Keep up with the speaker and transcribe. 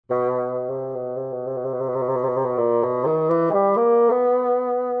I'm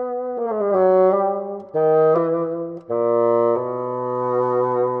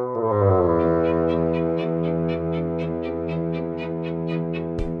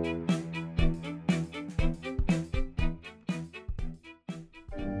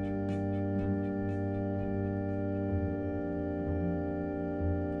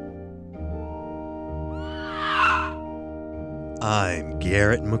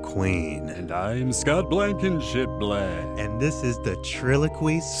Garrett McQueen. And I'm Scott Blankenship Black. And this is the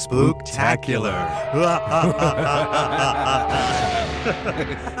Triloquy Spooktacular.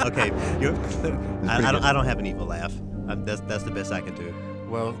 Okay, I don't have an evil laugh. That's the best I can do.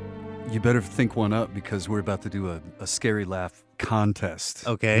 Well, you better think one up because we're about to do a scary laugh contest.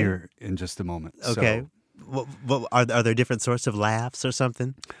 Okay. Here in just a moment. Okay. Are there different sorts of laughs or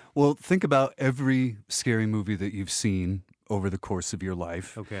something? Well, think about every scary movie that you've seen over the course of your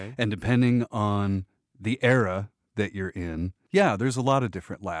life. Okay. And depending on the era that you're in, yeah, there's a lot of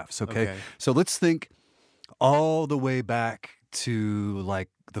different laughs, okay? So let's think all the way back to like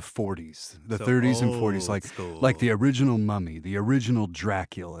the 40s, the 30s and 40s, like the original Mummy, the original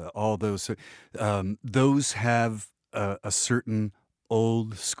Dracula, all those. Those have a certain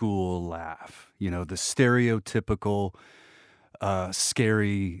old school laugh, you know, the stereotypical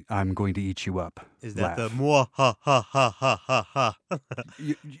scary, I'm going to eat you up. Is that laugh. the mwah ha ha ha ha ha ha?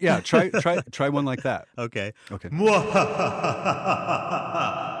 Yeah, try one like that. Okay. Mwah ha ha ha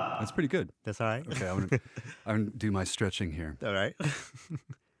ha. That's pretty good. That's all right. Okay, I'm gonna do my stretching here. All right.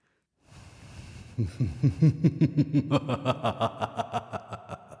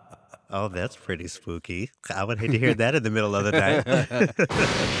 Oh, that's pretty spooky. I would hate to hear that in the middle of the night.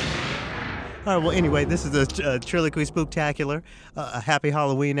 All right, well, anyway, this is the Triloquy Spooktacular. Happy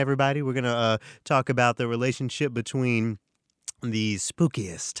Halloween, everybody. We're going to talk about the relationship between the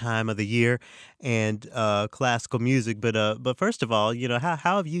spookiest time of the year and classical music. But first of all, you know, how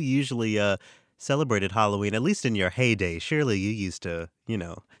have you usually celebrated Halloween, at least in your heyday? Surely you used to, you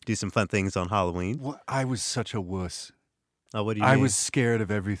know, do some fun things on Halloween. Well, I was such a wuss. Oh, what do you mean? I was scared of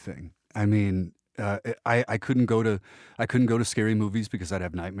everything. I mean, I couldn't go to scary movies because I'd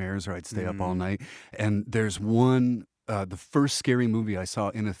have nightmares or I'd stay up all night. And there's one, the first scary movie I saw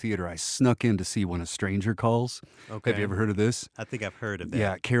in a theater, I snuck in to see When a Stranger Calls. Okay. Have you ever heard of this? I think I've heard of that.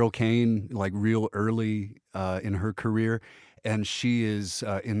 Yeah, Carol Kane, like real early in her career. And she is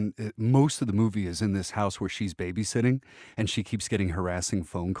most of the movie is in this house where she's babysitting, and she keeps getting harassing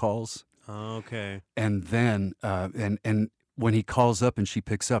phone calls. Okay. And then and when he calls up and she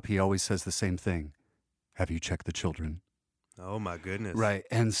picks up, he always says the same thing. Have you checked the children? Oh, my goodness. Right.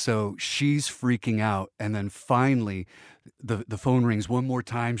 And so she's freaking out. And then finally, the phone rings one more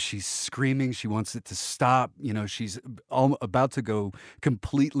time. She's screaming. She wants it to stop. You know, she's about to go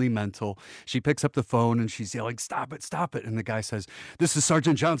completely mental. She picks up the phone and she's yelling, stop it, stop it. And the guy says, this is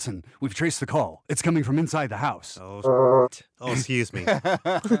Sergeant Johnson. We've traced the call. It's coming from inside the house. Oh, excuse me.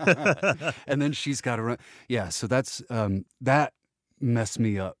 And then she's got to run. Yeah, so that's that messed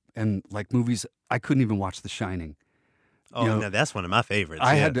me up. And like movies, I couldn't even watch The Shining. Oh, no, that's one of my favorites.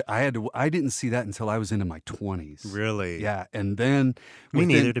 I didn't see that until I was into my 20s. Really? Yeah, and then me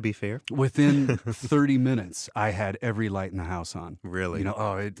neither, to be fair. Within 30 minutes, I had every light in the house on. Really? You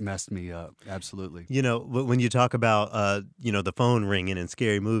know, it messed me up. Absolutely. You know, when you talk about you know, the phone ringing in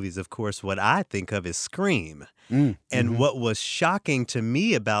scary movies, of course, what I think of is Scream. And what was shocking to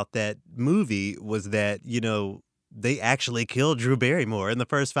me about that movie was that, you know, they actually killed Drew Barrymore in the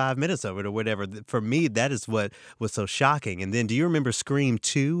first 5 minutes of it or whatever. For me, that is what was so shocking. And then do you remember Scream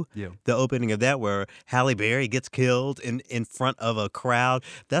 2? Yeah. The opening of that where Halle Berry gets killed in front of a crowd?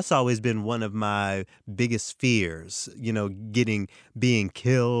 That's always been one of my biggest fears, you know, being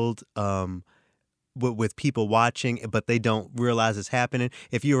killed with people watching, but they don't realize it's happening.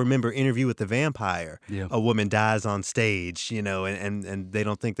 If you remember Interview with the Vampire, a woman dies on stage, you know, and they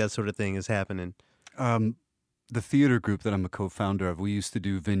don't think that sort of thing is happening. The theater group that I'm a co-founder of, we used to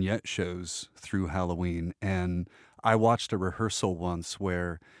do vignette shows through Halloween, and I watched a rehearsal once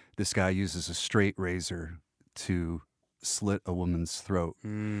where this guy uses a straight razor to slit a woman's throat.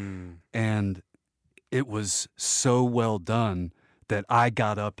 And it was so well done that I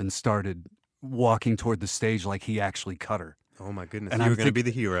got up and started walking toward the stage like he actually cut her. Oh my goodness! And you were going to be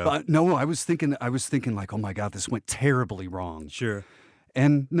the hero. No, I was thinking like, oh my God, this went terribly wrong. Sure.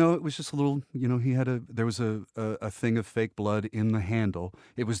 And no, it was just a little, you know, there was a thing of fake blood in the handle.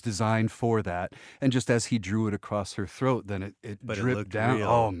 It was designed for that. And just as he drew it across her throat, then it dripped down. Real.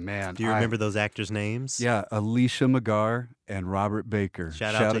 Oh, man. Do you remember those actors' names? Yeah, Alicia McGarr and Robert Baker.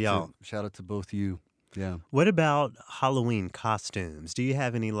 Shout out to y'all. Shout out to both you. Yeah. What about Halloween costumes? Do you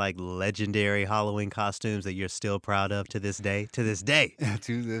have any like legendary Halloween costumes that you're still proud of to this day? To this day.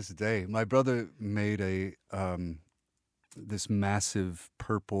 To this day, my brother made this massive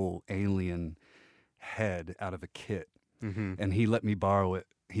purple alien head out of a kit, Mm-hmm. and he let me borrow it.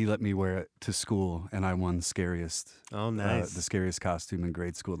 He let me wear it to school, and I won Oh, nice. the scariest costume in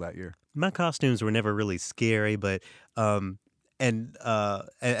grade school that year. My costumes were never really scary, but and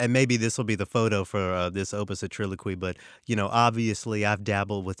maybe this will be the photo for this opus of triloquy. But obviously, I've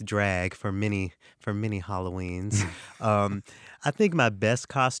dabbled with drag for many Halloweens. I think my best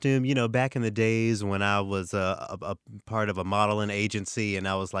costume, back in the days when I was a part of a modeling agency and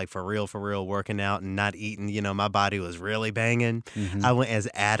I was like for real working out and not eating, my body was really banging. Mm-hmm. I went as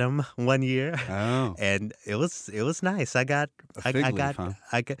Adam one year, Oh, and it was nice. I got a fig leaf, got huh?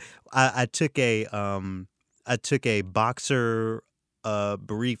 I took a boxer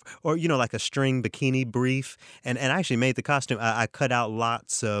brief, or like a string bikini brief, and I actually made the costume. I cut out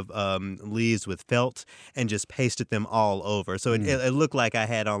lots of leaves with felt and just pasted them all over, so it looked like I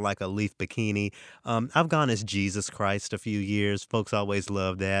had on like a leaf bikini. I've gone as Jesus Christ a few years. Folks always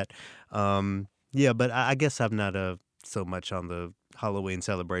love that. Yeah, but I guess I'm not so much on the Halloween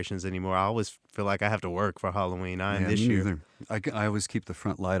celebrations anymore. I always feel like I have to work for Halloween. I am Yeah, this me year. neither. I always keep the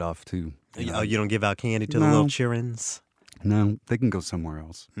front light off too. Oh, you don't give out candy to the little No. childrens? No, they can go somewhere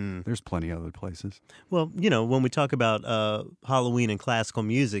else. Mm. There's plenty other places. Well, when we talk about Halloween and classical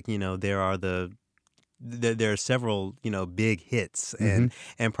music, there are there are several big hits, and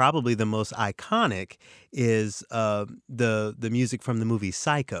probably the most iconic is the music from the movie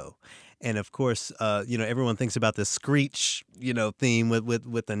Psycho. And of course, everyone thinks about the screech, theme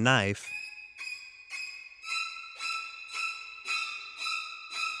with the knife.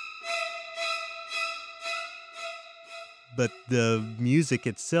 But the music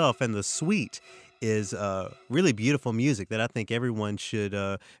itself and the suite is really beautiful music that I think everyone should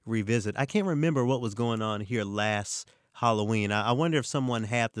revisit. I can't remember what was going on here last Halloween. I wonder if someone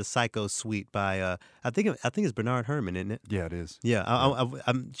had the Psycho suite by I think it's Bernard Herrmann, isn't it? Yeah, it is. Yeah,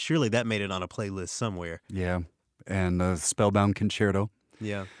 I'm surely that made it on a playlist somewhere. Yeah, and Spellbound Concerto.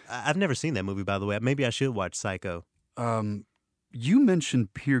 Yeah, I've never seen that movie, by the way. Maybe I should watch Psycho. You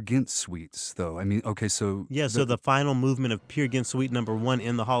mentioned Peer Gynt suites, though. I mean, okay, so Yeah, so the final movement of Peer Gynt Suite number 1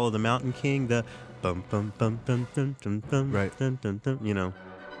 in the Hall of the Mountain King, the bum bum bum bum bum bum bum, Right. dun, dun, dun.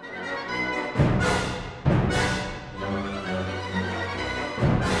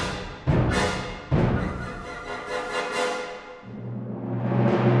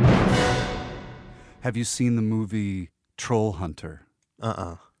 Have you seen the movie Troll Hunter?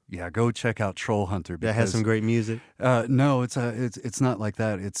 Uh-uh. Yeah, go check out Troll Hunter. That has some great music. No, it's not like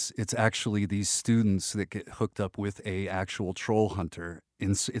that. It's actually these students that get hooked up with a actual troll hunter.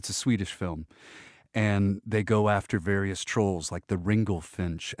 It's a Swedish film, and they go after various trolls like the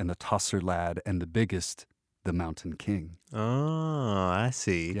Ringelfinch and the Tosser Lad and the biggest, the Mountain King. Oh, I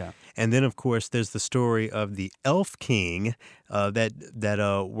see. Yeah. And then, of course, there's the story of the Elf King,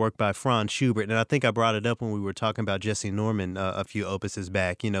 that work by Franz Schubert. And I think I brought it up when we were talking about Jesse Norman a few opuses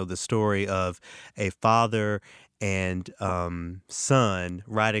back. The story of a father and son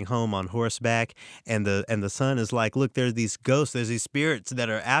riding home on horseback, and the son is like, look, there's these ghosts, there's these spirits that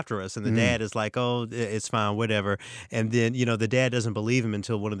are after us, and the dad is like, oh, it's fine, whatever. And then the dad doesn't believe him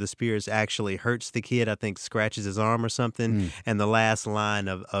until one of the spirits actually hurts the kid, I think scratches his arm or something. And the last line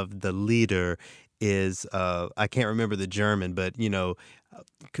of the leader is I can't remember the German, but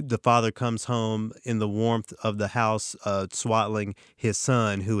the father comes home in the warmth of the house, swaddling his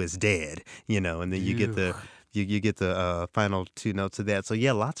son who is dead, and then you get the you get the final two notes of that. So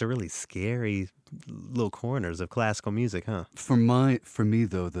yeah, lots of really scary little corners of classical music, huh? For me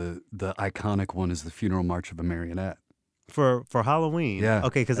though, the iconic one is the Funeral March of a Marionette. For Halloween, Yeah.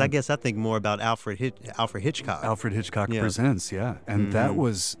 okay, because I guess I think more about Alfred Hitchcock. Alfred Hitchcock Yeah. Presents, yeah, and that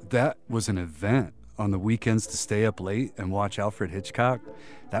was an event on the weekends to stay up late and watch Alfred Hitchcock.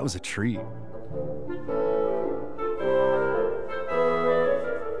 That was a treat.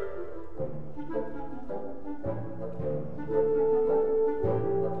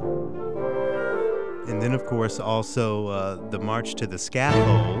 And then, of course, also the March to the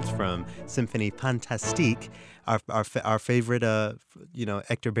Scaffold from Symphonie Fantastique, our favorite,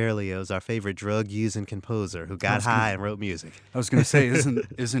 Hector Berlioz, our favorite drug-using composer who got high and wrote music. I was going to say,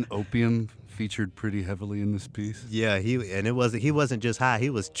 isn't opium featured pretty heavily in this piece? Yeah, he wasn't just high, he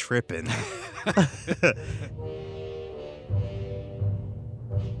was tripping.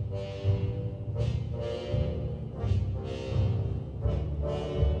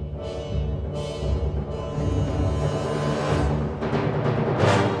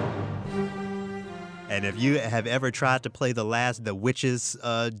 And if you have ever tried to play the witches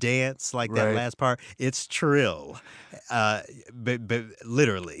dance, like that last part, it's trill. But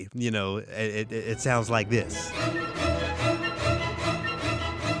literally, it sounds like this.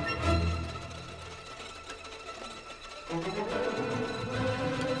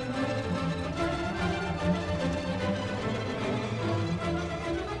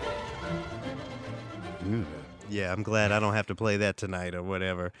 Yeah, I'm glad I don't have to play that tonight or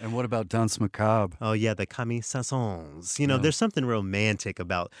whatever. And what about Danse Macabre? Oh, yeah, the Camille Saint-Saëns. There's something romantic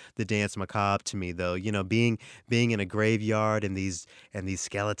about the Danse Macabre to me, though. Being in a graveyard and these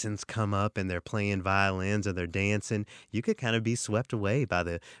skeletons come up and they're playing violins and they're dancing. You could kind of be swept away by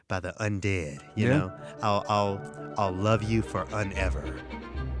the undead. You know, I'll love you for unever.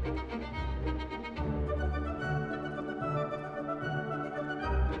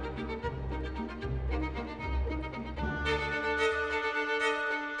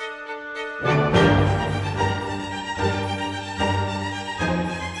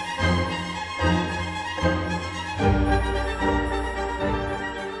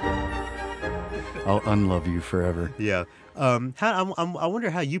 I'll unlove you forever. Yeah. I wonder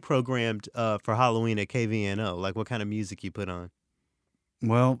how you programmed for Halloween at KVNO. Like, what kind of music you put on?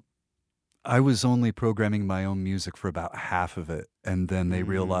 Well, I was only programming my own music for about half of it, and then they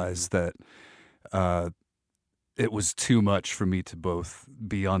realized that it was too much for me to both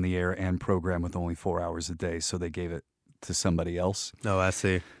be on the air and program with only 4 hours a day, so they gave it to somebody else. Oh, I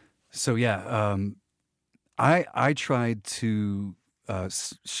see. So yeah, I tried to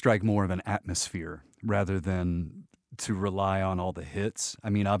strike more of an atmosphere rather than to rely on all the hits. I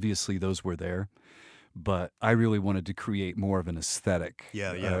mean, obviously those were there, but I really wanted to create more of an aesthetic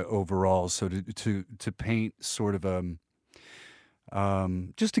overall. So to paint sort of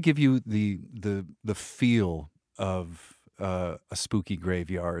just to give you the feel of a spooky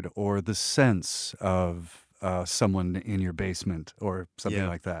graveyard or the sense of someone in your basement or something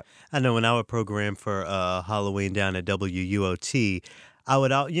like that. I know when I would program for Halloween down at WUOT, I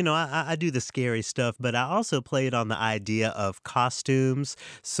would, I do the scary stuff, but I also played on the idea of costumes.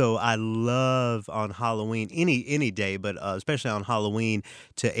 So I love on Halloween, any day, but especially on Halloween,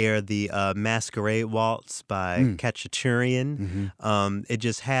 to air the Masquerade Waltz by Khachaturian. It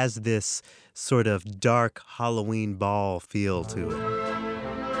just has this sort of dark Halloween ball feel to it.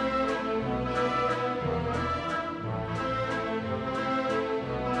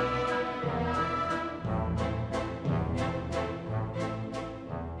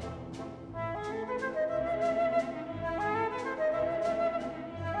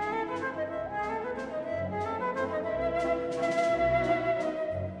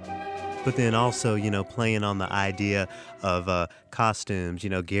 But then also, playing on the idea of costumes.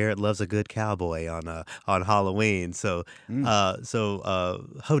 Garrett loves a good cowboy on Halloween. So Hoedown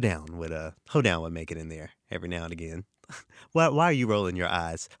would make it in there every now and again. Why are you rolling your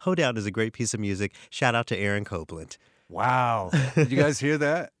eyes? Hoedown is a great piece of music. Shout out to Aaron Copland. Wow. Did you guys hear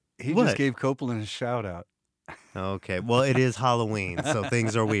that? He What? just gave Copeland a shout out. Okay, well, it is Halloween, so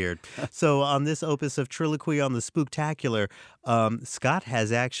things are weird. So on this opus of Triloquy on the Spooktacular, Scott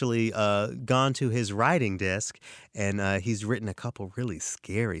has actually gone to his writing desk, and he's written a couple really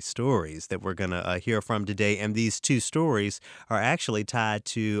scary stories that we're going to hear from today. And these two stories are actually tied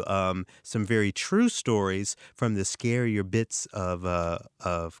to some very true stories from the scarier bits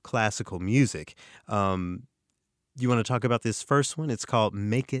of classical music. You want to talk about this first one? It's called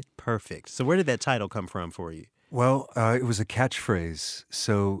Make It Perfect. So where did that title come from for you? Well, it was a catchphrase.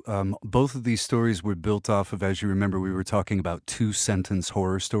 So both of these stories were built off of, as you remember, we were talking about 2-sentence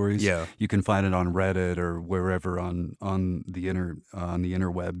horror stories. Yeah. You can find it on Reddit or wherever on the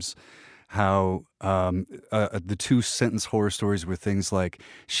interwebs. How the 2-sentence horror stories were things like,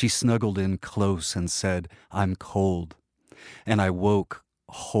 she snuggled in close and said, "I'm cold," and I woke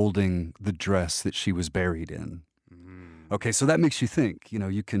holding the dress that she was buried in. Okay, so that makes you think.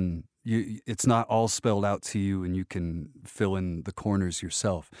 It's not all spelled out to you, and you can fill in the corners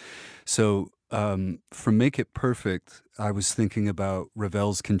yourself. So for Make It Perfect, I was thinking about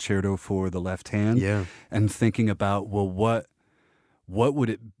Ravel's Concerto for the Left Hand, and thinking about, well, what would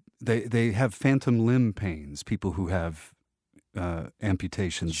it? They have phantom limb pains. People who have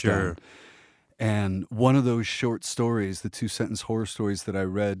amputations done. And one of those short stories, the 2-sentence horror stories that I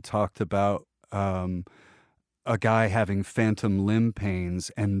read, talked about a guy having phantom limb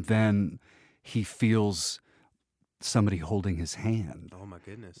pains, and then he feels somebody holding his hand. Oh, my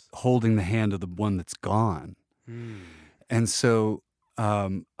goodness. Holding the hand of the one that's gone. And so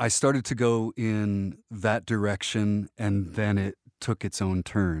I started to go in that direction, and then it took its own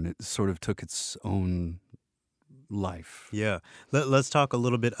turn. It sort of took its own life. Yeah. Let's talk a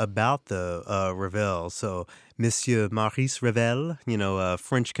little bit about the Ravel. So, Monsieur Maurice Ravel, a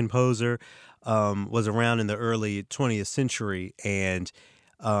French composer, was around in the early 20th century. And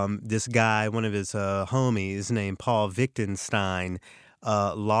this guy, one of his homies named Paul Wittgenstein,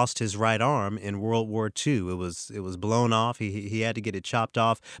 lost his right arm in World War II. It was blown off. He had to get it chopped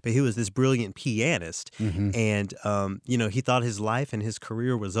off. But he was this brilliant pianist, and he thought his life and his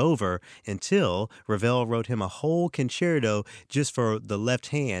career was over until Ravel wrote him a whole concerto just for the left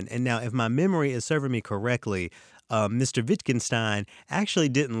hand. And now, if my memory is serving me correctly, Mr. Wittgenstein actually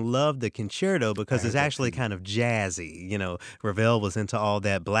didn't love the concerto because it's actually kind of jazzy. Ravel was into all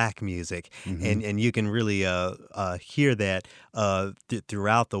that black music, and you can really hear that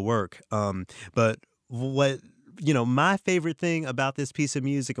throughout the work. But what my favorite thing about this piece of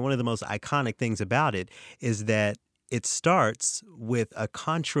music, and one of the most iconic things about it, is that it starts with a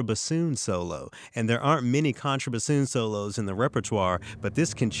contrabassoon solo, and there aren't many contrabassoon solos in the repertoire, but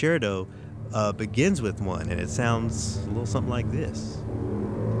this concerto begins with one, and it sounds a little something like this.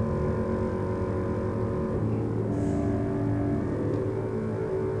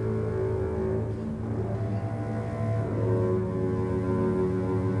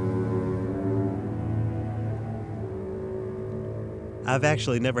 I've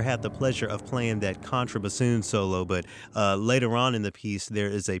actually never had the pleasure of playing that contrabassoon solo, but later on in the piece, there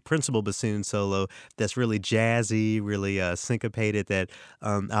is a principal bassoon solo that's really jazzy, really syncopated, that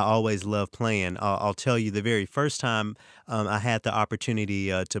I always love playing. I'll tell you, the very first time I had the opportunity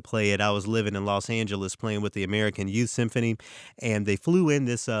to play it, I was living in Los Angeles playing with the American Youth Symphony, and they flew in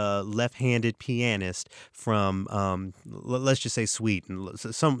this left-handed pianist from, let's just say Sweden,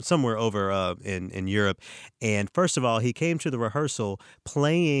 somewhere over in Europe. And first of all, he came to the rehearsal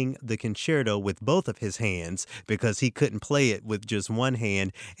playing the concerto with both of his hands because he couldn't play it with just one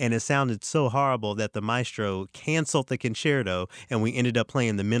hand, and it sounded so horrible that the maestro canceled the concerto, and we ended up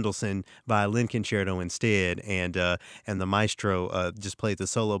playing the Mendelssohn violin concerto instead, and the maestro just played the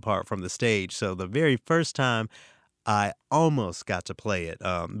solo part from the stage. So the very first time I almost got to play it,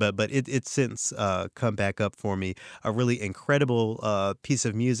 but it's since come back up for me. A really incredible piece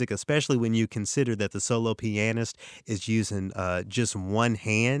of music, especially when you consider that the solo pianist is using just one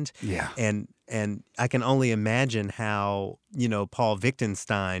hand. Yeah. And I can only imagine how, Paul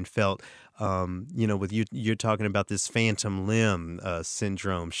Wittgenstein felt, with you're talking about this phantom limb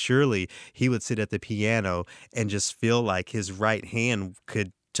syndrome. Surely he would sit at the piano and just feel like his right hand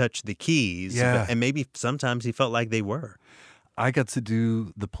could touch the keys. Yeah. And maybe sometimes he felt like they were. I got to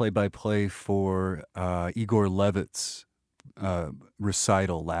do the play-by-play for Igor Levit's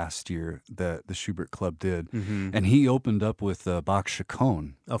recital last year that the Schubert Club did. And he opened up with Bach's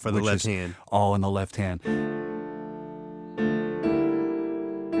Chaconne. Oh, for the left hand. All in the left hand.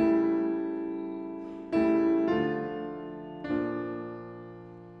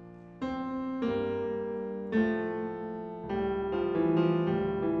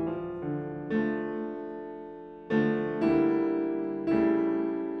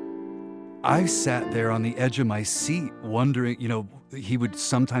 I sat there on the edge of my seat wondering, he would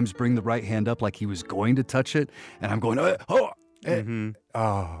sometimes bring the right hand up like he was going to touch it, and I'm going, oh no,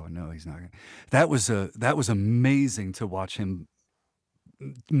 he's not going. That was amazing to watch him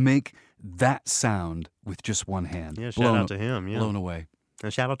make that sound with just one hand. Yeah, shout out to him. Yeah. Blown away.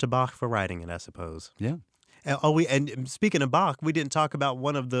 And shout out to Bach for writing it, I suppose. Yeah. And speaking of Bach, we didn't talk about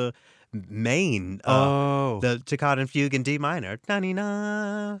one of the main, the Toccata and Fugue in D minor.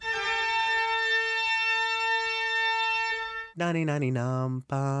 Na-ni-na.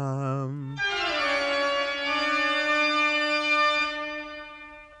 Na-ni-na-ni-nam-pam.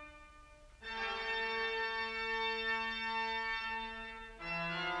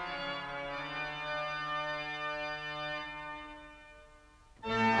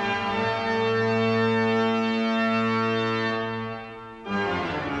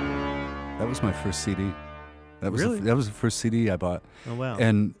 That was my first CD. That was Really? that was the first CD I bought. Oh, wow.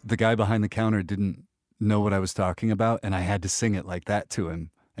 And the guy behind the counter didn't know what I was talking about, and I had to sing it like that to him.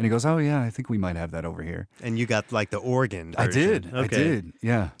 And he goes, "Oh yeah, I think we might have that over here." And you got like the organ I version. did. Okay. I did.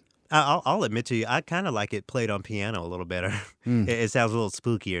 Yeah. I'll admit to you, I kind of like it played on piano a little better. It sounds a little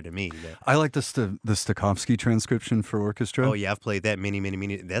spookier to me. I like the Stokowski transcription for orchestra. Oh yeah, I've played that many.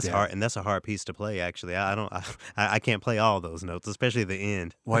 That's hard, and that's a hard piece to play. Actually, I can't play all those notes, especially the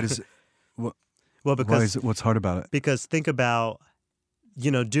end. Why does it? Well, because why is it, what's hard about it? Because think about,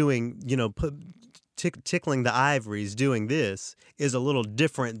 doing, tickling the ivories, doing this is a little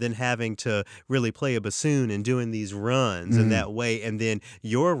different than having to really play a bassoon and doing these runs in that way. And then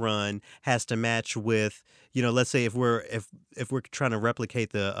your run has to match with, let's say if we're trying to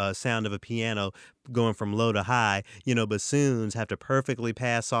replicate the sound of a piano, going from low to high, bassoons have to perfectly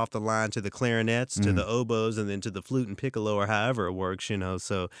pass off the line to the clarinets, to the oboes, and then to the flute and piccolo, or however it works,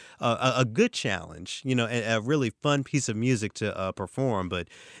 So a good challenge, a really fun piece of music to perform. But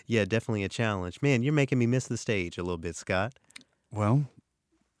yeah, definitely a challenge. Man, you're making me miss the stage a little bit, Scott. Well,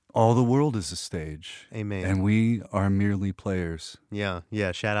 all the world is a stage. Amen. And we are merely players. Yeah.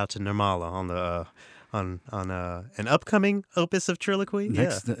 Shout out to Nirmala on the on an upcoming opus of Triloquy.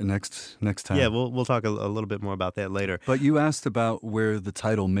 Next time. Yeah, we'll talk a little bit more about that later. But you asked about where the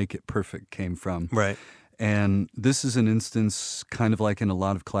title "Make It Perfect" came from, right? And this is an instance, kind of like in a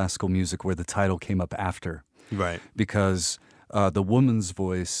lot of classical music, where the title came up after, right? Because the woman's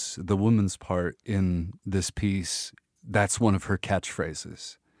voice, the woman's part in this piece, that's one of her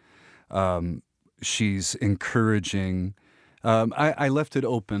catchphrases. She's encouraging. I left it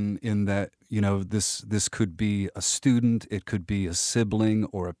open in that, this could be a student, it could be a sibling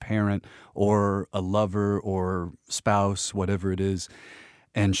or a parent or a lover or spouse, whatever it is.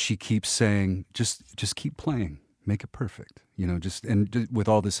 And she keeps saying, just keep playing, make it perfect, and with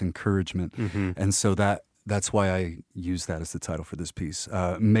all this encouragement. Mm-hmm. And so that's why I use that as the title for this piece.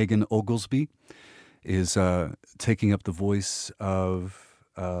 Megan Oglesby is taking up the voice of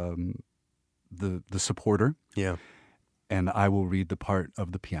the supporter. Yeah. And I will read the part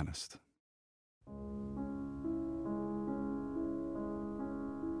of the pianist.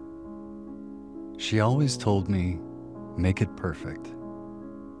 She always told me, make it perfect.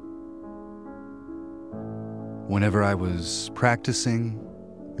 Whenever I was practicing,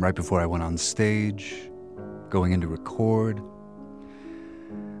 right before I went on stage, going in to record,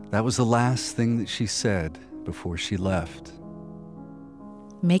 that was the last thing that she said before she left.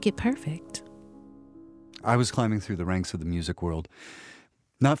 Make it perfect. I was climbing through the ranks of the music world.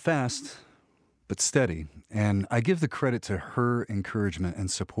 Not fast, but steady. And I give the credit to her encouragement and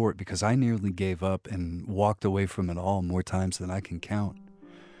support because I nearly gave up and walked away from it all more times than I can count.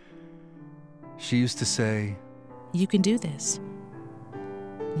 She used to say, you can do this.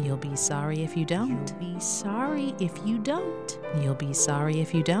 You'll be sorry if you don't. You'll be sorry if you don't. You'll be sorry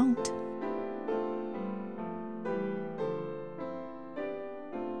if you don't.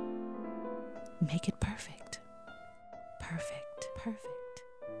 Make it perfect. Perfect. Perfect.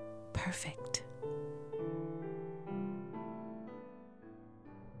 Perfect.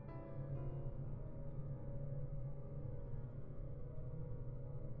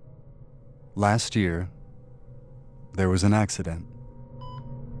 Last year, there was an accident.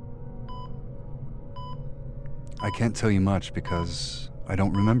 I can't tell you much because I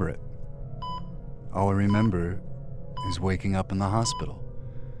don't remember it. All I remember is waking up in the hospital.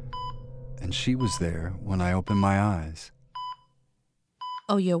 And she was there when I opened my eyes.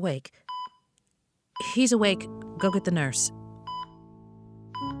 Oh, you're awake. He's awake. Go get the nurse.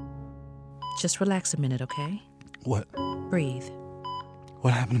 Just relax a minute, okay? What? Breathe.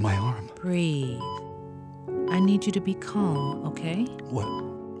 What happened to my arm? Breathe. I need you to be calm, okay? What?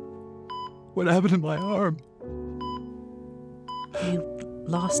 What happened to my arm? You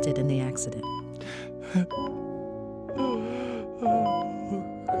lost it in the accident.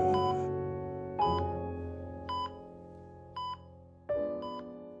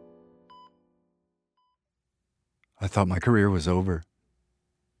 I thought my career was over.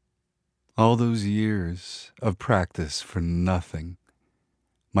 All those years of practice for nothing.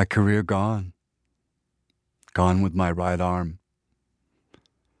 My career gone. Gone with my right arm.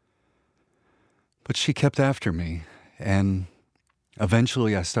 But she kept after me, and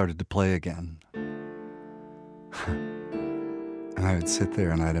eventually I started to play again. And I would sit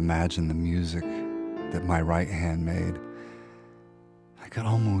there and I'd imagine the music that my right hand made. I could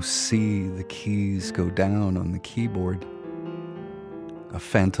almost see the keys go down on the keyboard. A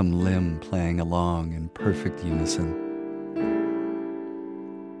phantom limb playing along in perfect unison.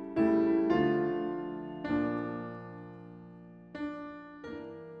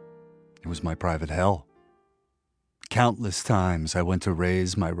 It was my private hell. Countless times I went to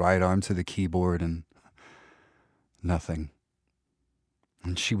raise my right arm to the keyboard and nothing.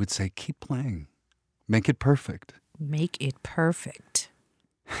 And she would say, keep playing. Make it perfect. Make it perfect.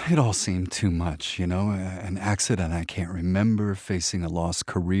 It all seemed too much, an accident I can't remember, facing a lost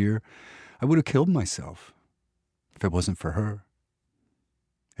career. I would have killed myself if it wasn't for her.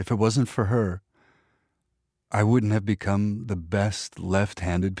 If it wasn't for her, I wouldn't have become the best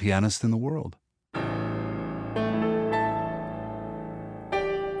left-handed pianist in the world.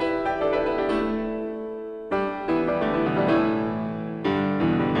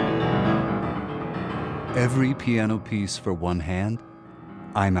 Every piano piece for one hand,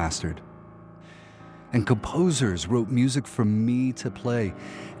 I mastered. and composers wrote music for me to play,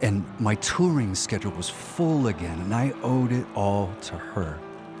 and my touring schedule was full again, and I owed it all to her.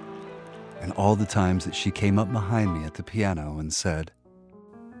 And all the times that she came up behind me at the piano and said,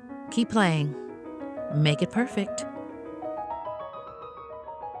 Keep playing. Make it perfect.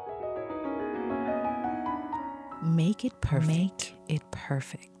 Make it perfect. Make it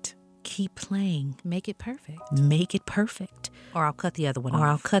perfect. Keep playing. Make it perfect. Make it perfect. Or I'll cut the other one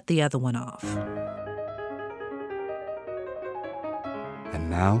off. And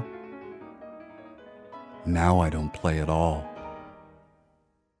now I don't play at all.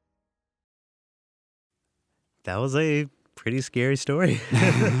 That was a pretty scary story.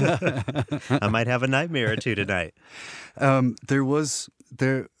 I might have a nightmare or two tonight. I'll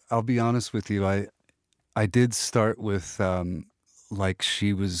be honest with you. I did start with like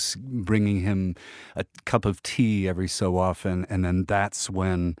she was bringing him a cup of tea every so often, and then that's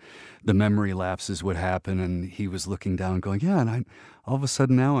when the memory lapses would happen, and he was looking down going, yeah, and all of a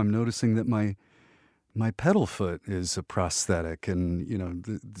sudden now I'm noticing that my pedal foot is a prosthetic,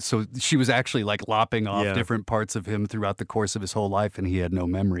 and so she was actually like lopping off different parts of him throughout the course of his whole life, and he had no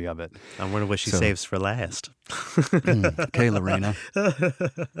memory of it. I wonder what she saves for last. Okay, Lorena.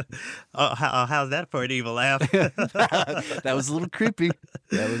 How's that for an evil laugh? That was a little creepy.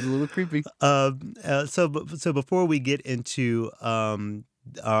 So before we get into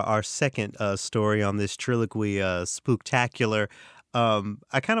our second story on this Triloquy Spooktacular,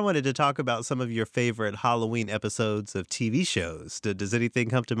 I kind of wanted to talk about some of your favorite Halloween episodes of TV shows. Does anything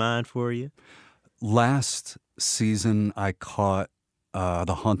come to mind for you? Last season, I caught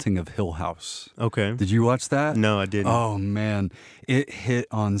The Haunting of Hill House. Okay. Did you watch that? No, I didn't. Oh, man. It hit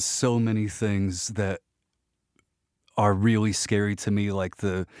on so many things that are really scary to me, like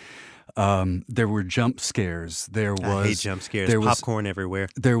there were jump scares. I hate jump scares. There was popcorn everywhere.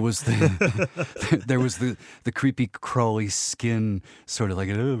 There was the creepy crawly skin, sort of like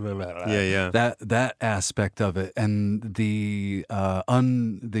that aspect of it, and the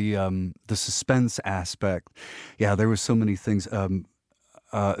suspense aspect. Yeah, there were so many things.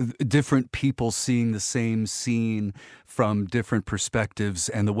 Different people seeing the same scene from different perspectives,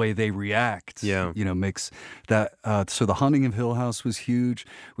 and the way they react, makes that. So The Haunting of Hill House was huge.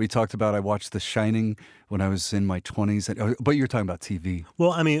 We talked about, I watched The Shining when I was in my 20s, but you're talking about TV.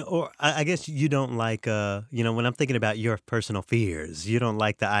 Well, I mean, or I guess you don't like, when I'm thinking about your personal fears, you don't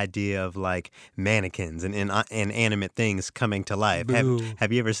like the idea of like mannequins and inanimate things coming to life.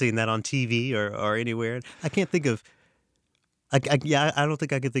 Have you ever seen that on TV or anywhere? I can't think of. I don't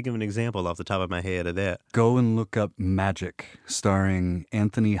think I could think of an example off the top of my head of that. Go and look up Magic, starring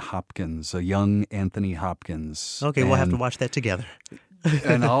Anthony Hopkins, a young Anthony Hopkins. Okay, we'll have to watch that together.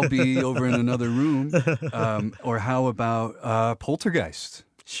 And I'll be over in another room. Or how about Poltergeist?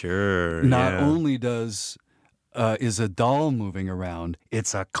 Sure. Not only is a doll moving around,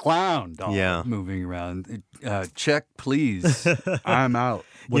 it's a clown doll moving around. Check, please. I'm out.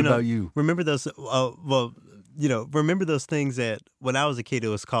 What about you? Remember those? Remember those things that when I was a kid, it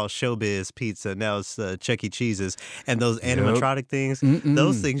was called Showbiz Pizza. Now it's Chuck E. Cheese's, and those animatronic things.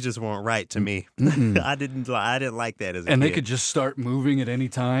 Those things just weren't right to me. I didn't like that as a kid. And they could just start moving at any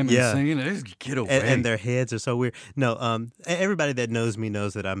time and singing. Get away. And their heads are so weird. No, everybody that knows me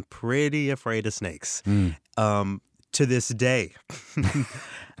knows that I'm pretty afraid of snakes. To this day,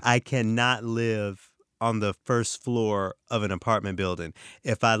 I cannot live on the first floor of an apartment building.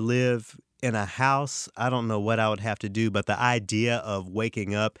 If I live in a house, I don't know what I would have to do, but the idea of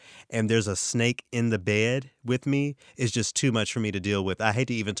waking up and there's a snake in the bed with me is just too much for me to deal with. I hate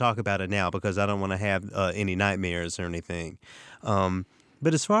to even talk about it now because I don't want to have any nightmares or anything.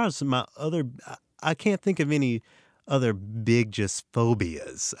 But as far as I can't think of any other big just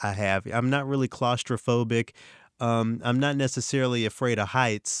phobias I have. I'm not really claustrophobic. I'm not necessarily afraid of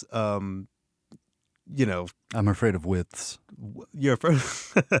heights. I'm afraid of widths. You're afraid.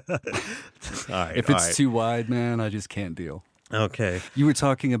 All right. If it's too wide, man, I just can't deal. Okay. You were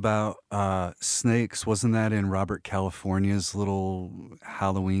talking about snakes. Wasn't that in Robert California's little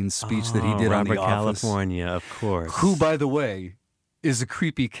Halloween speech that he did on The Office? Robert California, of course. Who, by the way, is a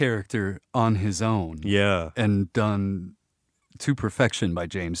creepy character on his own. Yeah. And done to perfection by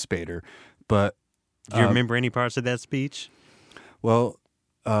James Spader. But do you remember any parts of that speech? Well,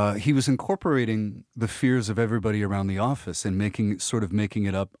 he was incorporating the fears of everybody around the office and making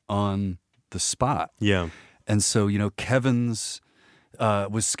it up on the spot. Yeah. And so, Kevin's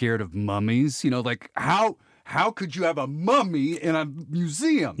was scared of mummies. Like how could you have a mummy in a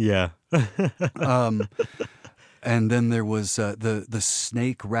museum? Yeah. And then there was the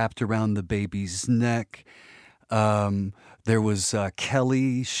snake wrapped around the baby's neck. There was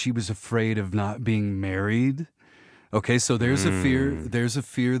Kelly. She was afraid of not being married. Okay, so there's a fear. There's a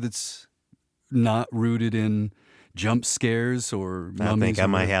fear that's not rooted in jump scares or mummies. I think I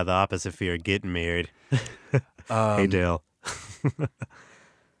might have the opposite fear of getting married. Hey, Dale.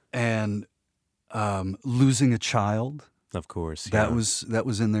 And losing a child. Of course, that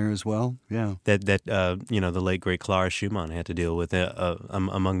was in there as well. Yeah, that the late great Clara Schumann had to deal with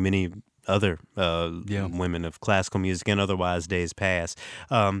among many other women of classical music and otherwise days past.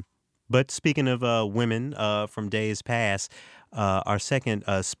 But speaking of women from days past, our second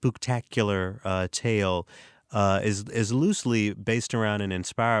spooktacular tale is loosely based around and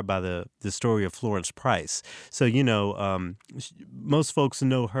inspired by the story of Florence Price. So most folks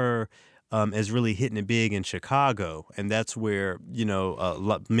know her as really hitting it big in Chicago, and that's where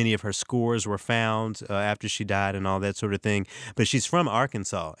many of her scores were found after she died and all that sort of thing. But she's from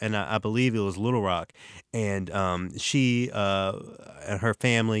Arkansas, and I believe it was Little Rock, and she and her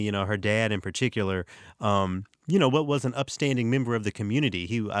family, her dad in particular, what was an upstanding member of the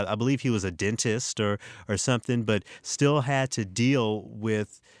community. I believe he was a dentist or something, but still had to deal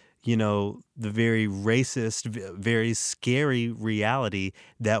with the very racist, very scary reality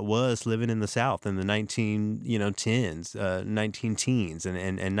that was living in the South in the 1910s, 19-teens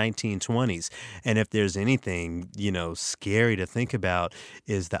and 1920s. And if there's anything, scary to think about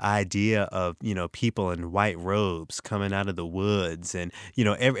is the idea of, people in white robes coming out of the woods. And,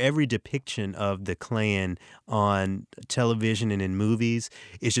 every depiction of the Klan on television and in movies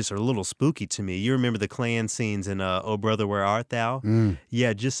is just a little spooky to me. You remember the Klan scenes in Oh Brother, Where Art Thou? Mm.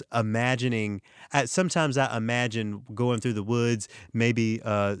 Yeah, just imagining. Sometimes I imagine going through the woods, maybe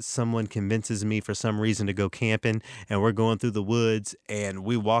someone convinces me for some reason to go camping, and we're going through the woods, and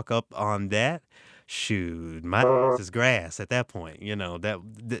we walk up on that. Shoot, my ass is grass at that point. Would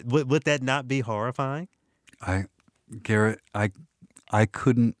that not be horrifying? Garrett, I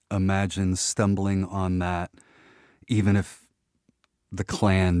couldn't imagine stumbling on that, even if the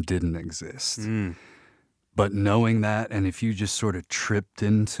Klan didn't exist. Mm. But knowing that, and if you just sort of tripped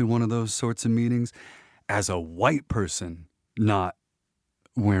into one of those sorts of meetings, as a white person not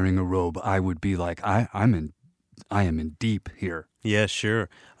wearing a robe, I would be like, I am in deep here. Yeah, sure.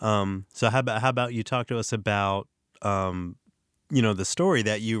 So how about you talk to us about the story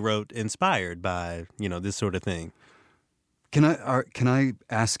that you wrote inspired by this sort of thing? Can I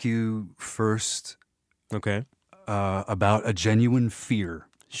ask you first? Okay. About a genuine fear.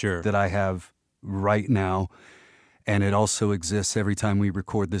 Sure. That I have right now, and it also exists every time we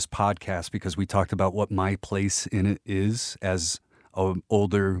record this podcast, because we talked about what my place in it is as an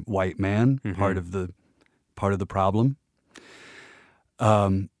older white man, mm-hmm. part of the problem.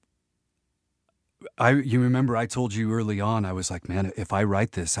 You remember I told you early on, I was like, man, if I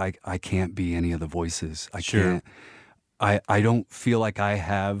write this, I can't be any of the voices. I can't. I don't feel like I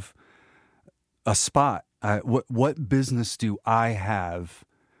have a spot. What business do I have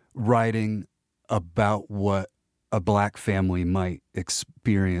writing about what a black family might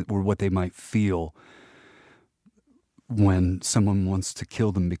experience or what they might feel when someone wants to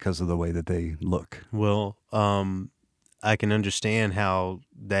kill them because of the way that they look? Well, I can understand how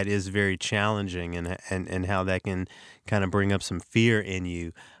that is very challenging and how that can kind of bring up some fear in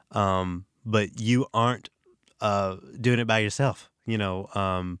you. But you aren't doing it by yourself.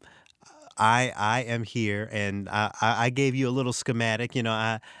 I am here, and I gave you a little schematic.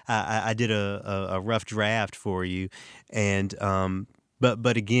 I did a rough draft for you, and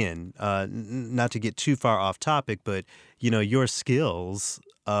but again, not to get too far off topic, but your skills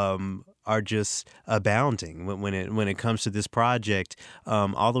are just abounding when it comes to this project,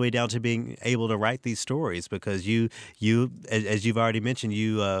 all the way down to being able to write these stories, because you as you've already mentioned,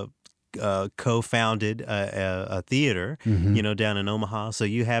 you co-founded a theater, mm-hmm. Down in Omaha. So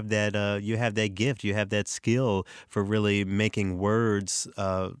you have that gift, you have that skill for really making words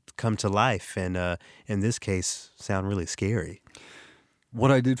come to life, and in this case, sound really scary. What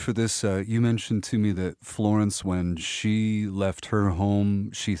I did for this, you mentioned to me that Florence, when she left her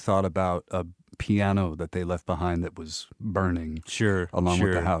home, she thought about a piano that they left behind that was burning. Sure, along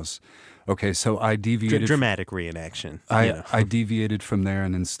with the house. Okay, so I deviated. Dramatic reenaction. I deviated from there,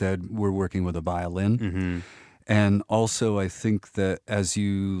 and instead we're working with a violin. Mm-hmm. And also, I think that as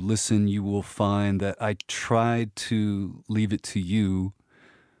you listen, you will find that I tried to leave it to you,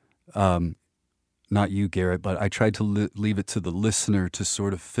 not you, Garrett, but I tried to leave it to the listener to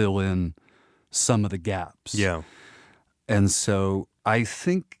sort of fill in some of the gaps. Yeah. And so I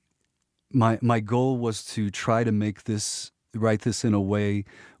think my goal was to try to write this in a way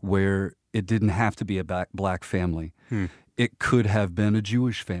where it didn't have to be a black family. It could have been a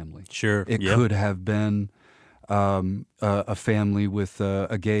Jewish family. Sure. It could have been a family with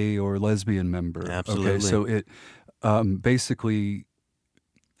a gay or lesbian member. Absolutely. Okay, so it basically,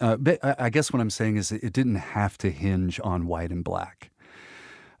 I guess what I'm saying is it didn't have to hinge on white and black.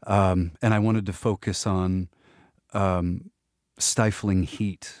 And I wanted to focus on stifling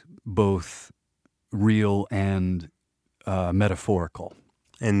heat, both real and metaphorical.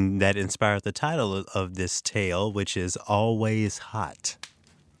 And that inspired the title of this tale, which is Always Hot.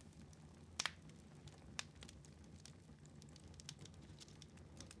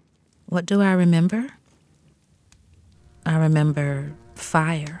 What do I remember? I remember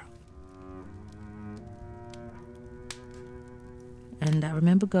fire. And I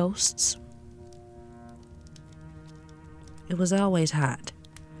remember ghosts. It was always hot.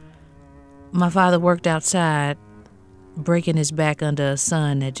 My father worked outside, breaking his back under a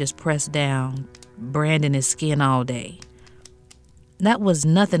sun that just pressed down, branding his skin all day. That was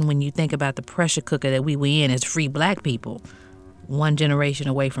nothing when you think about the pressure cooker that we were in as free black people, one generation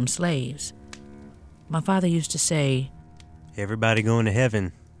away from slaves. My father used to say, "Everybody going to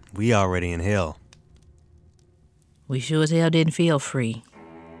heaven, we already in hell." We sure as hell didn't feel free.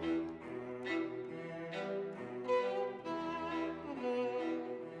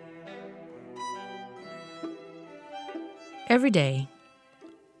 Every day,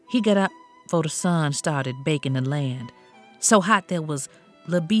 he got up before the sun started baking the land. So hot there was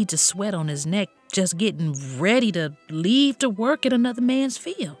little beads of sweat on his neck, just getting ready to leave to work at another man's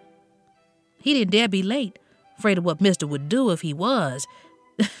field. He didn't dare be late, afraid of what Mister would do if he was,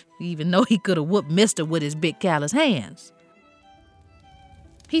 even though he could have whooped Mister with his big callous hands.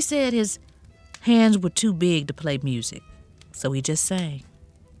 He said his hands were too big to play music, so he just sang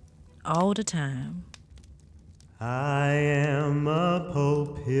all the time. I am a poor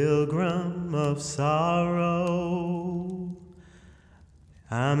pilgrim of sorrow.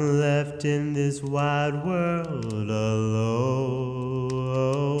 I'm left in this wide world alone.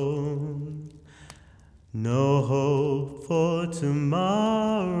 No hope for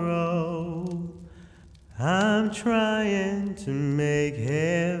tomorrow. I'm trying to make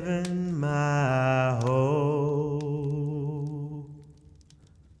heaven my home.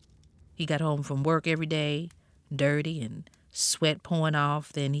 He got home from work every day, dirty and sweat pouring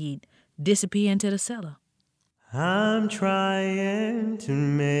off, then he'd disappear into the cellar. I'm trying to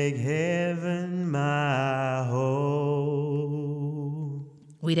make heaven my home.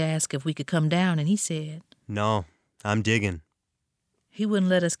 We'd ask if we could come down, and he said, "No, I'm digging." He wouldn't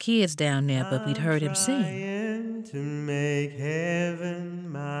let us kids down there, but we'd heard him sing. Trying to make heaven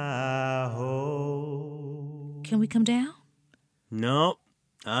my home. Can we come down? No,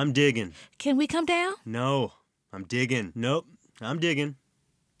 I'm digging. Can we come down? No, I'm digging. Nope, I'm digging.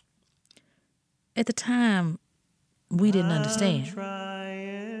 At the time, we didn't understand.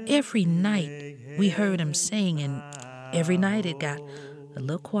 Every night we heard him sing, and every night it got a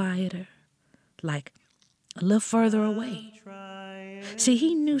little quieter, like a little further away. See,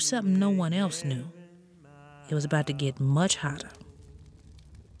 he knew something no one else knew. It was about to get much hotter.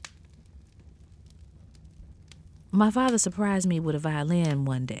 My father surprised me with a violin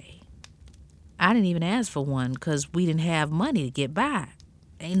one day. I didn't even ask for one because we didn't have money to get by.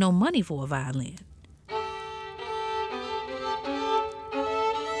 Ain't no money for a violin.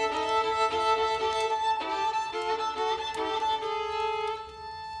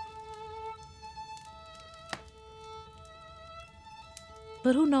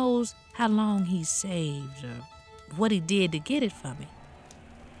 But who knows how long he saved or what he did to get it for me.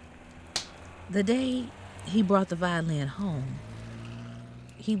 The day he brought the violin home,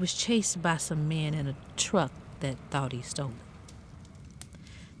 he was chased by some men in a truck that thought he stole it.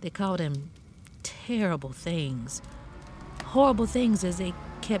 They called him terrible things, horrible things as they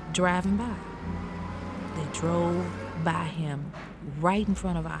kept driving by. They drove by him right in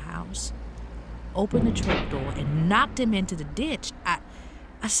front of our house, opened the truck door, and knocked him into the ditch.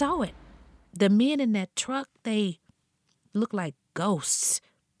 I saw it. The men in that truck, they looked like ghosts.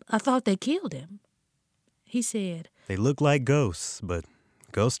 I thought they killed him. He said, "They look like ghosts, but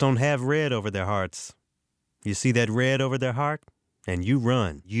ghosts don't have red over their hearts. You see that red over their heart? And you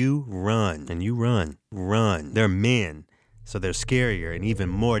run, and you run. They're men, so they're scarier and even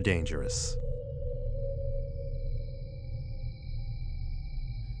more dangerous."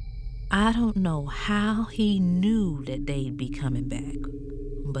 I don't know how he knew that they'd be coming back,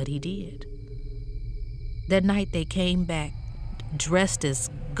 but he did. That night they came back dressed as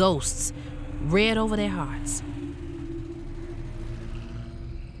ghosts, red over their hearts.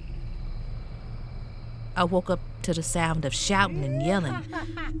 I woke up to the sound of shouting and yelling,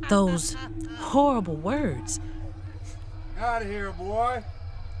 those horrible words. Out of here, boy.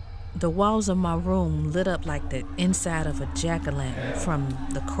 The walls of my room lit up like the inside of a jack-o'-lantern from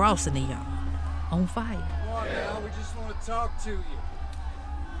the cross in the yard, on fire. Come on now, we just want to talk to you.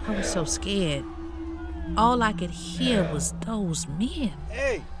 I was so scared. All I could hear was those men.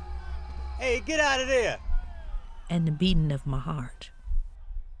 Hey, get out of there. And the beating of my heart.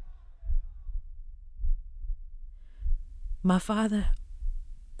 My father,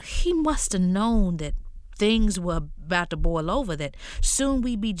 he must have known that things were about to boil over, that soon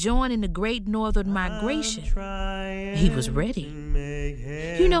we'd be joining the great northern migration. He was ready.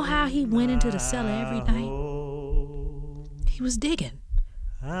 You know how he went into the cellar every night? He was digging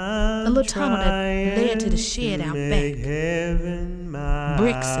a little tunnel that led to the shed out back.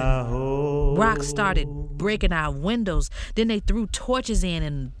 Bricks and rocks started breaking our windows. Then they threw torches in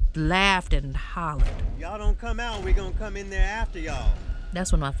and laughed and hollered. Y'all don't come out, we're gonna come in there after y'all.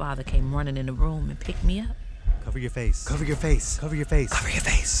 That's when my father came running in the room and picked me up. Cover your face. Cover your face. Cover your face. Cover your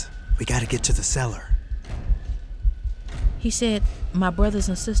face. We gotta get to the cellar. He said my brothers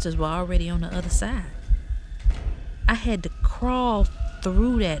and sisters were already on the other side. I had to crawl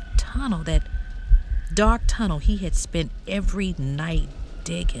through that tunnel, that dark tunnel he had spent every night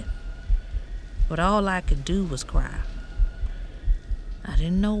digging. But all I could do was cry. I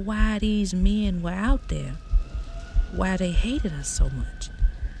didn't know why these men were out there, why they hated us so much.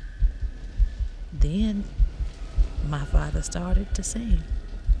 Then my father started to sing.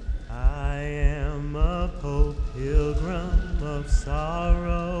 I am a poor pilgrim of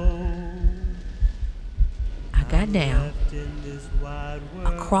sorrow. I got down.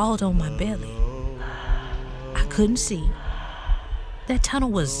 I crawled on my belly. I couldn't see. That tunnel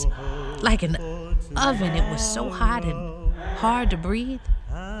was like an oven. It was so hot and hard to breathe.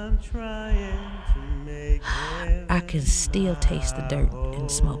 I can still taste the dirt and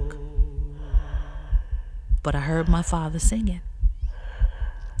smoke. But I heard my father singing.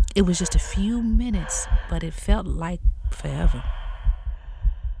 It was just a few minutes, but it felt like forever.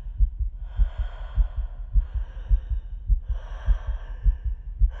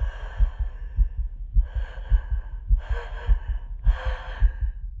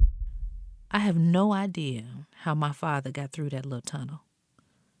 I have no idea how my father got through that little tunnel.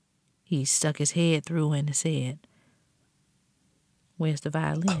 He stuck his head through and said, "Where's the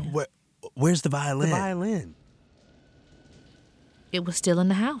violin?" Where's the violin? The violin. It was still in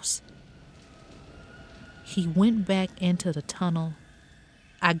the house. He went back into the tunnel.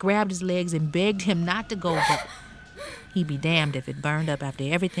 I grabbed his legs and begged him not to go, but he'd be damned if it burned up after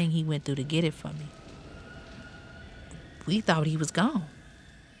everything he went through to get it for me. We thought he was gone.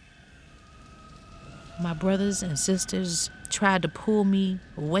 My brothers and sisters tried to pull me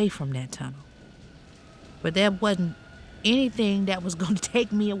away from that tunnel. But there wasn't anything that was going to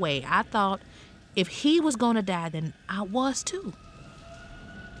take me away. I thought if he was going to die, then I was too.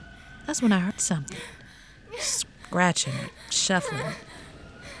 That's when I heard something. Scratching, shuffling.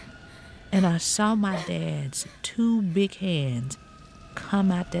 And I saw my dad's two big hands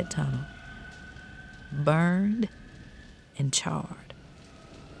come out that tunnel, burned and charred,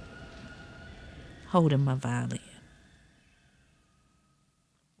 holding my violin.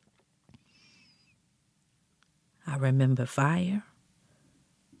 I remember fire,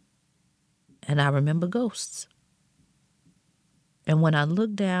 and I remember ghosts. And when I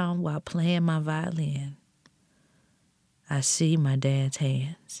look down while playing my violin, I see my dad's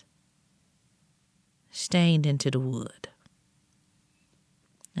hands stained into the wood,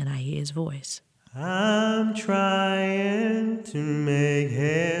 and I hear his voice. I'm trying to make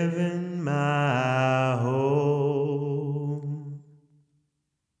heaven my home.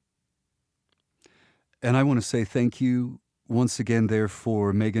 And I want to say thank you once again there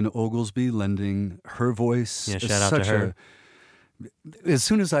for Megan Oglesby lending her voice. Yeah, shout out to her. As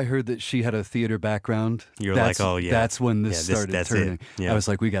soon as I heard that she had a theater background, you're like, oh yeah, that's when this started turning. Yeah. I was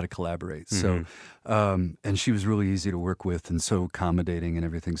like, we got to collaborate. Mm-hmm. So, and she was really easy to work with and so accommodating and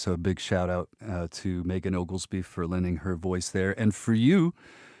everything. So a big shout out to Megan Oglesby for lending her voice there, and for you,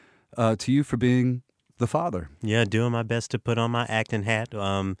 to you for being the father. Yeah, doing my best to put on my acting hat.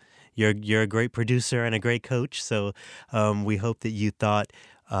 You're a great producer and a great coach. So we hope that you thought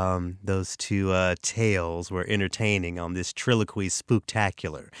those two tales were entertaining on this Triloquy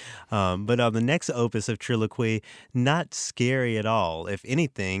Spooktacular. But on the next opus of Triloquy, not scary at all. If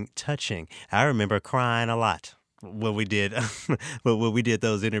anything, touching. I remember crying a lot when we did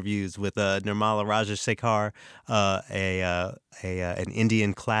those interviews with Nirmala Rajasekhar, an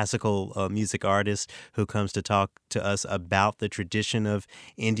Indian classical music artist who comes to talk to us about the tradition of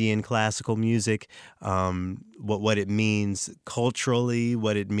Indian classical music, what it means culturally,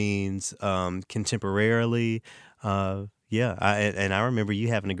 what it means contemporarily. Yeah, and I remember you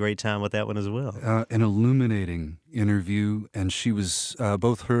having a great time with that one as well. An illuminating interview, and she was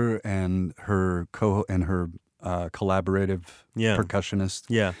both her and her collaborative percussionist.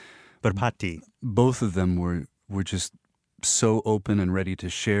 Yeah, Parpati. Both of them were just so open and ready to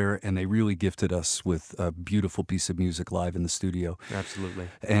share, and they really gifted us with a beautiful piece of music live in the studio. Absolutely.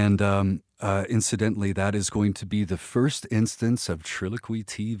 And incidentally, that is going to be the first instance of Triloquy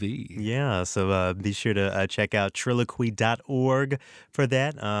TV. Yeah, so be sure to check out triloquy.org for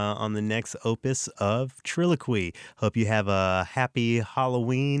that on the next opus of Triloquy. Hope you have a happy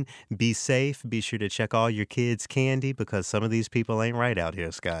Halloween. Be safe. Be sure to check all your kids' candy because some of these people ain't right out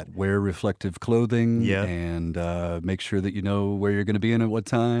here, Scott. Wear reflective clothing and make sure that you know where you're going to be and at what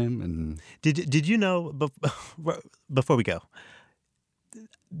time. And Did you know, before we go,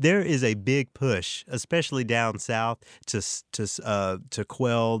 there is a big push, especially down south, to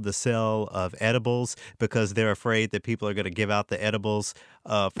quell the sale of edibles because they're afraid that people are going to give out the edibles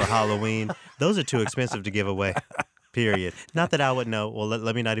for Halloween. Those are too expensive to give away. Period. Not that I would know. Well,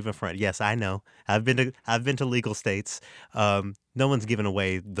 let me not even front. Yes, I know. I've been to legal states. No one's giving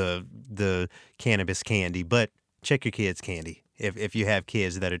away the cannabis candy, but check your kids' candy if you have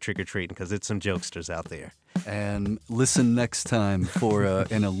kids that are trick-or-treating because it's some jokesters out there. And listen next time for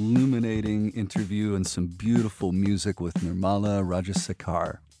an illuminating interview and some beautiful music with Nirmala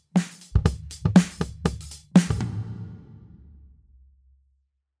Rajasekhar.